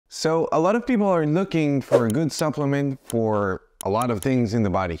So a lot of people are looking for a good supplement for a lot of things in the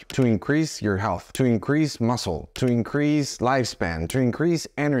body to increase your health, to increase muscle, to increase lifespan, to increase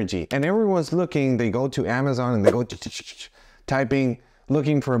energy. And everyone's looking, they go to Amazon and they go typing,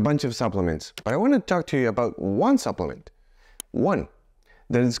 looking for a bunch of supplements. But I want to talk to you about one supplement, one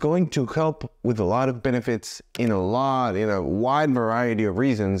that is going to help with a lot of benefits in a wide variety of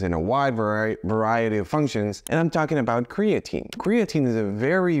reasons, in a wide variety of functions. And I'm talking about creatine. Creatine is a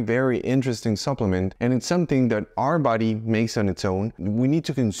very, very interesting supplement, and it's something that our body makes on its own. We need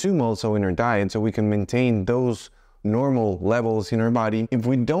to consume also in our diet so we can maintain those normal levels in our body. If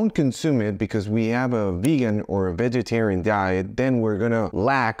we don't consume it because we have a vegan or a vegetarian diet, then we're gonna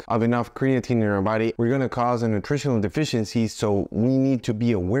lack of enough creatine in our body. We're gonna cause a nutritional deficiency, so we need to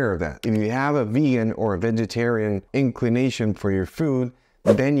be aware of that. If you have a vegan or a vegetarian inclination for your food,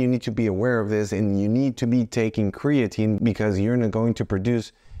 then you need to be aware of this, and you need to be taking creatine because you're not going to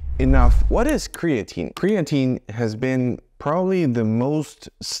produce enough. What is creatine? Creatine has been probably the most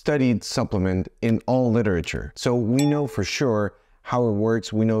studied supplement in all literature. So we know for sure how it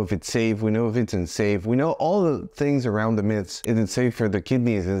works. We know if it's safe. We know if it's unsafe. We know all the things around the myths. Is it safe for the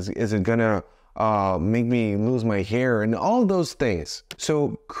kidneys? Is it gonna make me lose my hair? And all those things.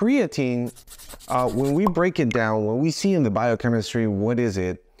 So creatine, when we break it down, when we see in the biochemistry, what is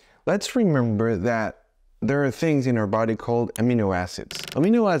it? Let's remember that there are things in our body called amino acids.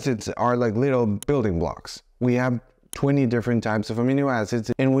 Amino acids are like little building blocks. We have 20 different types of amino acids,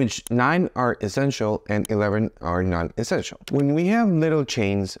 in which 9 are essential and 11 are non-essential. When we have little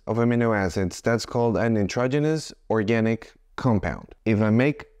chains of amino acids, that's called an nitrogenous organic compound. If I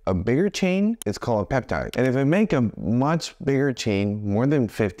make a bigger chain, it's called a peptide. And if I make a much bigger chain, more than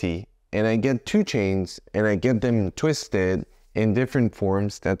 50, and I get 2 chains and I get them twisted in different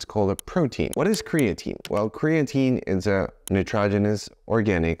forms, that's called a protein. What is creatine? Well, creatine is a nitrogenous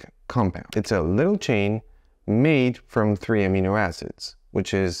organic compound. It's a little chain made from 3 amino acids,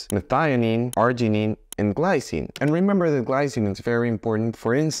 which is methionine, arginine, and glycine. And remember that glycine is very important,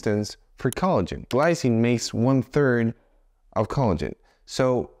 for instance, for collagen. Glycine makes 1/3 of collagen.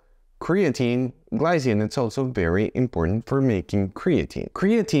 So creatine, glycine, it's also very important for making creatine.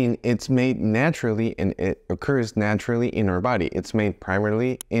 Creatine, it's made naturally and it occurs naturally in our body. It's made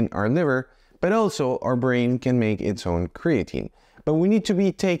primarily in our liver, but also our brain can make its own creatine. But we need to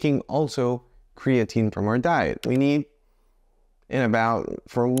be taking also creatine from our diet. We need in about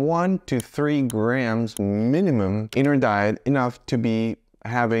from 1 to 3 grams minimum in our diet, enough to be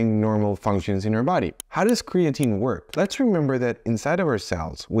having normal functions in our body. How does creatine work? Let's remember that inside of our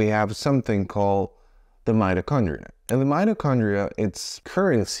cells, we have something called the mitochondria. And the mitochondria, its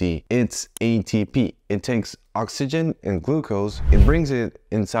currency, it's ATP. It takes oxygen and glucose, it brings it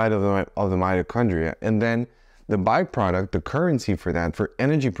inside of the mitochondria, and then the byproduct, the currency for that, for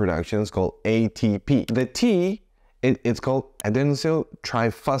energy production, is called ATP. The T, it's called adenylyl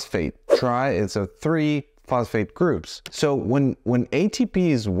triphosphate. Tri is a 3 phosphate groups. So when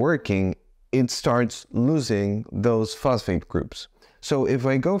ATP is working, it starts losing those phosphate groups. So if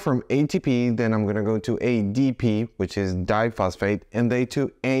I go from ATP, then I'm gonna go to ADP, which is diphosphate, and then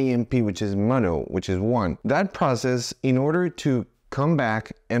to AMP, which is mono, which is 1. That process, in order to come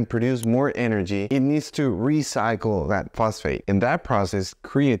back and produce more energy, it needs to recycle that phosphate. In that process,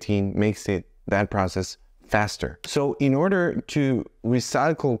 creatine makes that process faster. So in order to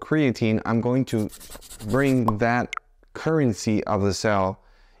recycle creatine, I'm going to bring that currency of the cell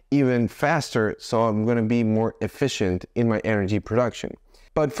even faster, so I'm going to be more efficient in my energy production.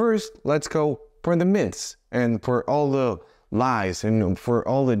 But first, let's go for the myths and for all the lies and for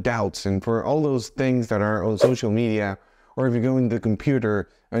all the doubts and for all those things that are on social media. Or if you go in the computer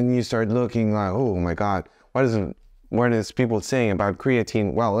and you start looking like, oh my God, what is people saying about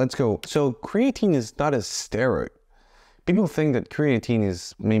creatine? Well, let's go. So creatine is not a steroid. People think that creatine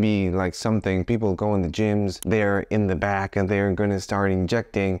is maybe like something people go in the gyms, they're in the back and they're going to start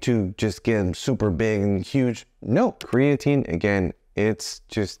injecting to just get super big and huge. No, creatine, again, it's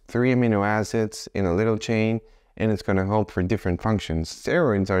just 3 amino acids in a little chain, and it's going to help for different functions.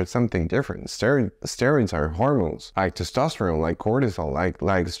 Steroids are something different. Steroids are hormones, like testosterone, like cortisol, like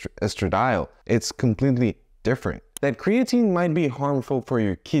estradiol. It's completely different. That creatine might be harmful for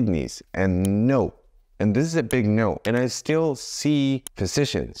your kidneys, and no. And this is a big no. And I still see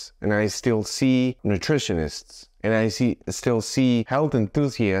physicians, and I still see nutritionists, and I still see health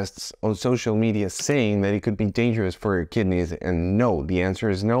enthusiasts on social media saying that it could be dangerous for your kidneys. And no, the answer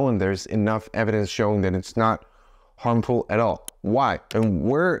is no, and there's enough evidence showing that it's not harmful at all. Why? And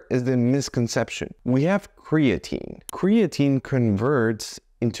where is the misconception? We have creatine. Creatine converts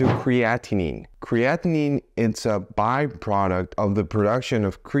into creatinine. Creatinine, it's a byproduct of the production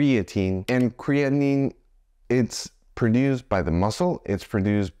of creatine, and creatinine, it's produced by the muscle, it's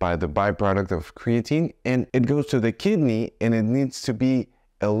produced by the byproduct of creatine, and it goes to the kidney and it needs to be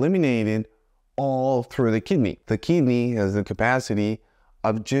eliminated all through the kidney. The kidney has the capacity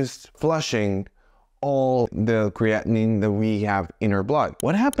of just flushing all the creatinine that we have in our blood.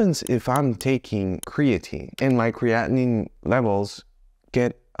 What happens if I'm taking creatine and my creatinine levels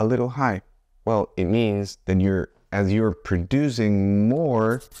get a little high? Well, it means that as you're producing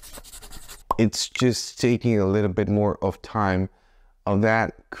more, it's just taking a little bit more of time of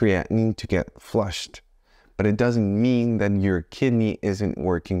that creatinine to get flushed. But it doesn't mean that your kidney isn't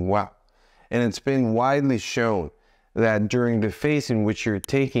working well. And it's been widely shown that during the phase in which you're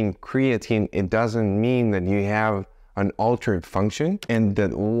taking creatine, it doesn't mean that you have an altered function, and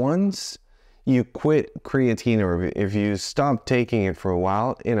that once you quit creatine, or if you stop taking it for a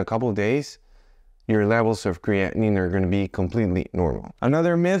while, in a couple of days, your levels of creatinine are going to be completely normal.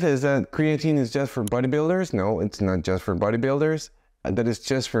 Another myth is that creatine is just for bodybuilders. No, it's not just for bodybuilders. That it's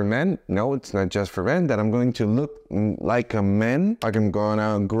just for men. No, it's not just for men. That I'm going to look like a man, like I'm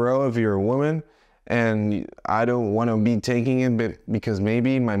gonna grow if you're a woman, and I don't want to be taking it because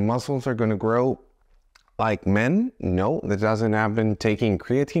maybe my muscles are going to grow like men. No, that doesn't happen taking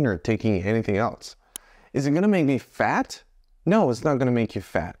creatine or taking anything else. Is it going to make me fat? No, it's not going to make you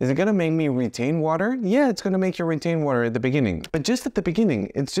fat. Is it going to make me retain water? Yeah, it's going to make you retain water at the beginning. But just at the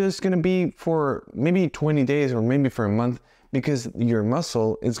beginning, it's just going to be for maybe 20 days or maybe for a month, because your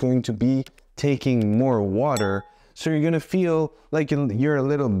muscle is going to be taking more water. So you're going to feel like you're a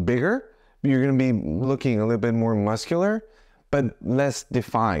little bigger. You're going to be looking a little bit more muscular, but less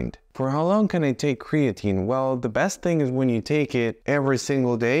defined. For how long can I take creatine? Well, the best thing is when you take it every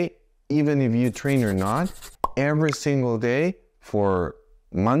single day, even if you train or not, every single day for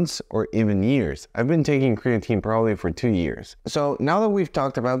months or even years. I've been taking creatine probably for 2 years. So now that we've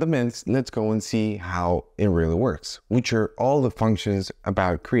talked about the myths, let's go and see how it really works, which are all the functions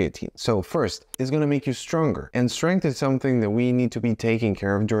about creatine. So first, it's going to make you stronger. And strength is something that we need to be taking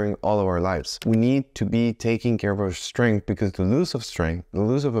care of during all of our lives. We need to be taking care of our strength, because the loss of strength, the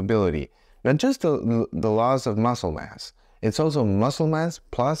loss of ability, not just the loss of muscle mass, it's also muscle mass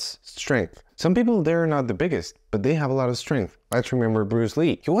plus strength. Some people, they're not the biggest, but they have a lot of strength. Let's remember Bruce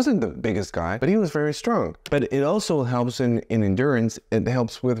Lee. He wasn't the biggest guy, but he was very strong. But it also helps in endurance. It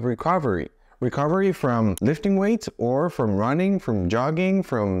helps with recovery. Recovery from lifting weights, or from running, from jogging,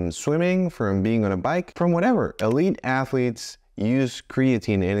 from swimming, from being on a bike, from whatever. Elite athletes use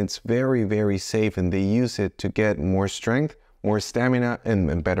creatine, and it's very, very safe, and they use it to get more strength, more stamina,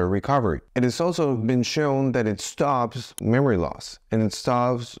 and better recovery. It has also been shown that it stops memory loss and it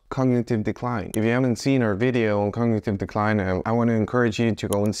stops cognitive decline. If you haven't seen our video on cognitive decline, I want to encourage you to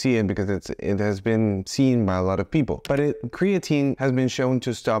go and see it, because it has been seen by a lot of people. But creatine has been shown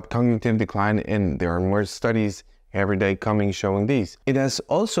to stop cognitive decline, and there are more studies every day coming showing these. It has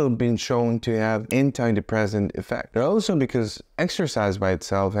also been shown to have antidepressant effect. Also because exercise by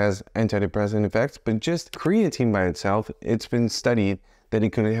itself has antidepressant effects, but just creatine by itself, it's been studied that it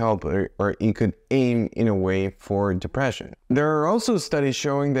could help or it could aim in a way for depression. There are also studies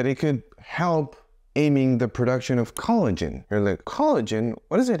showing that it could help aiming the production of collagen. You're like, collagen?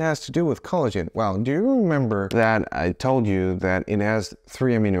 What does it have to do with collagen? Well, do you remember that I told you that it has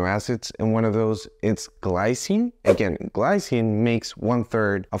 3 amino acids, and one of those, it's glycine? Again, glycine makes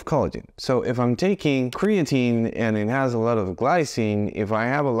 1/3 of collagen. So if I'm taking creatine and it has a lot of glycine, if I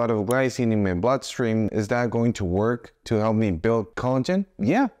have a lot of glycine in my bloodstream, is that going to work to help me build collagen?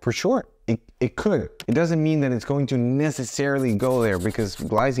 Yeah, for sure. It could. It doesn't mean that it's going to necessarily go there, because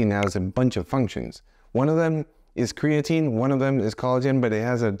glycine has a bunch of functions. One of them is creatine, one of them is collagen, but it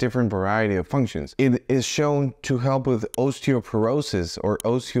has a different variety of functions. It is shown to help with osteoporosis or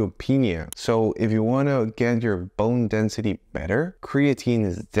osteopenia. So if you want to get your bone density better, creatine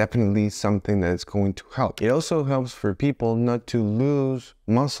is definitely something that's going to help. It also helps for people not to lose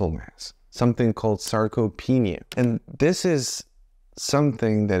muscle mass, something called sarcopenia. And this is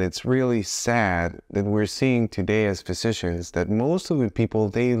something that it's really sad that we're seeing today as physicians, that most of the people,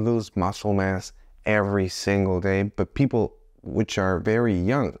 they lose muscle mass every single day, but people which are very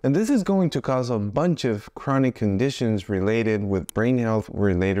young. And this is going to cause a bunch of chronic conditions related with brain health,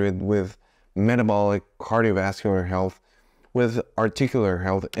 related with metabolic, cardiovascular health, with articular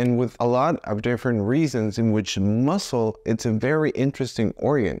health, and with a lot of different reasons in which muscle, it's a very interesting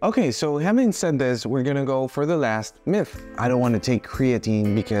organ. Okay, so having said this, we're gonna go for the last myth. I don't want to take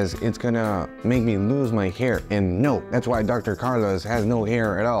creatine because it's gonna make me lose my hair. And no, that's why Dr. Carlos has no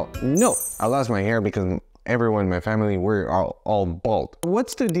hair at all. No, I lost my hair because everyone in my family, we're all bald.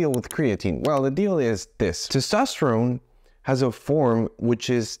 What's the deal with creatine? Well, the deal is this. Testosterone has a form which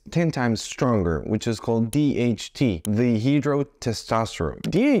is 10 times stronger, which is called DHT, dihydrotestosterone.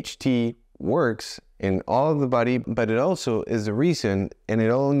 DHT works in all of the body, but it also is the reason, and it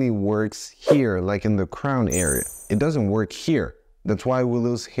only works here, like in the crown area. It doesn't work here. That's why we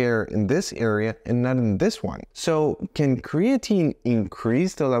lose hair in this area and not in this one. So can creatine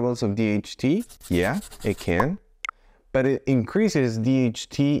increase the levels of DHT? Yeah, it can. But it increases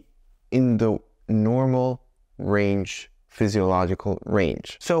DHT in the normal range, physiological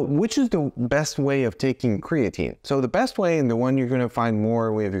range. So which is the best way of taking creatine? So the best way, and the one you're gonna find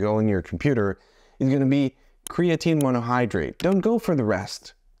more if you go in your computer, is gonna be creatine monohydrate. Don't go for the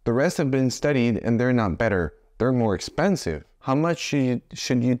rest. The rest have been studied and they're not better. They're more expensive. How much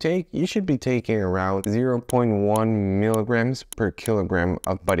should you take? You should be taking around 0.1 milligrams per kilogram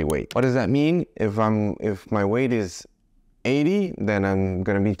of body weight. What does that mean? If my weight is 80, then I'm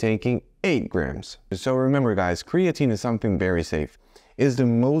gonna be taking 8 grams. So remember guys, creatine is something very safe. It's the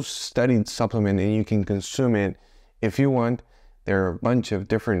most studied supplement and you can consume it if you want. There are a bunch of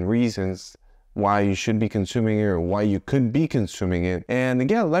different reasons why you should be consuming it or why you could be consuming it. And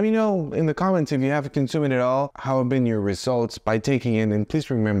again, let me know in the comments if you have consumed it at all, how have been your results by taking it. And please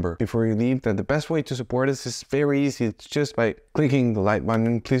remember before you leave that the best way to support us is very easy. It's just by clicking the like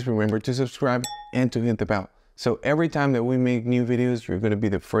button. Please remember to subscribe and to hit the bell. So every time that we make new videos, you're going to be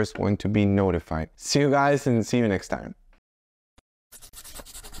the first one to be notified. See you guys and see you next time.